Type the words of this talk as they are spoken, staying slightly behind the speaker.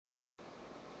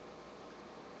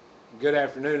Good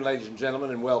afternoon, ladies and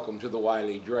gentlemen, and welcome to the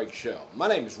Wiley Drake Show. My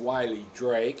name is Wiley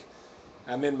Drake.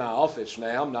 I'm in my office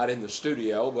now. I'm not in the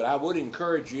studio, but I would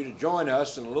encourage you to join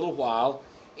us in a little while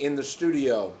in the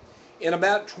studio. In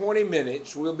about 20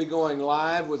 minutes, we'll be going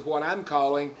live with what I'm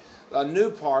calling a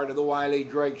new part of the Wiley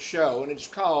Drake Show, and it's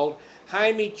called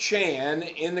Jaime Chan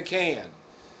in the Can.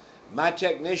 My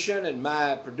technician and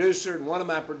my producer, and one of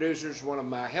my producers, one of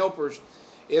my helpers,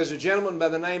 is a gentleman by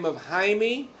the name of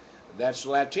Jaime, that's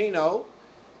Latino,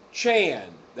 Chan,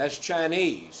 that's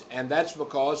Chinese, and that's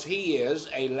because he is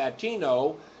a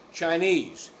Latino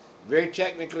Chinese. Very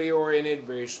technically oriented,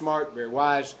 very smart, very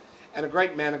wise, and a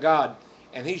great man of God.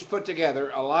 And he's put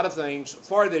together a lot of things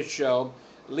for this show,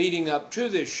 leading up to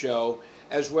this show,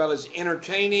 as well as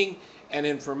entertaining and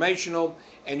informational,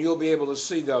 and you'll be able to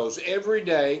see those every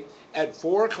day at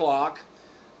 4 o'clock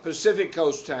Pacific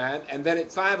Coast time, and then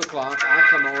at 5 o'clock I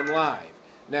come on live.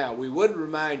 Now, we would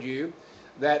remind you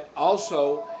that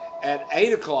also at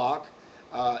 8 o'clock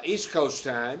East Coast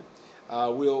time,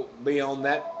 we'll be on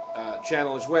that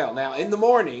channel as well. Now, in the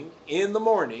morning,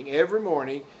 every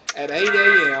morning at 8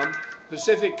 a.m.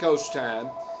 Pacific Coast time,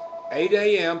 8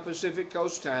 a.m. Pacific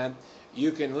Coast time,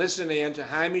 you can listen in to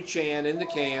Jaime Chan in the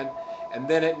Can, and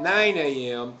then at 9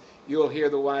 a.m. you'll hear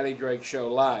the Wiley Drake Show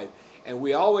live. And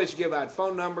we always give out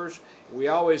phone numbers. We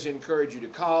always encourage you to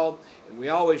call, and we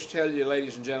always tell you,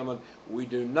 ladies and gentlemen, we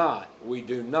do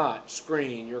not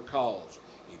screen your calls.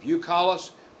 If you call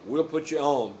us, we'll put you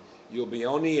on. You'll be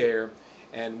on the air,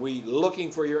 and we're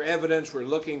looking for your evidence. We're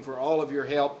looking for all of your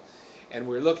help, and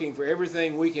we're looking for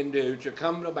everything we can do to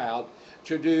come about,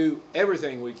 to do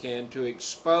everything we can to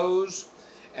expose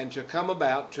and to come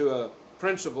about to a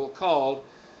principle called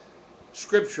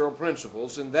scriptural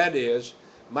principles, and that is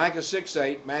Micah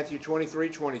 6:8, Matthew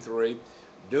 23:23,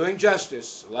 doing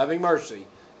justice, loving mercy,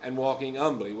 and walking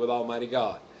humbly with Almighty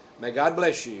God. May God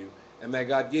bless you, and may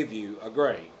God give you a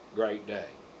great, great day.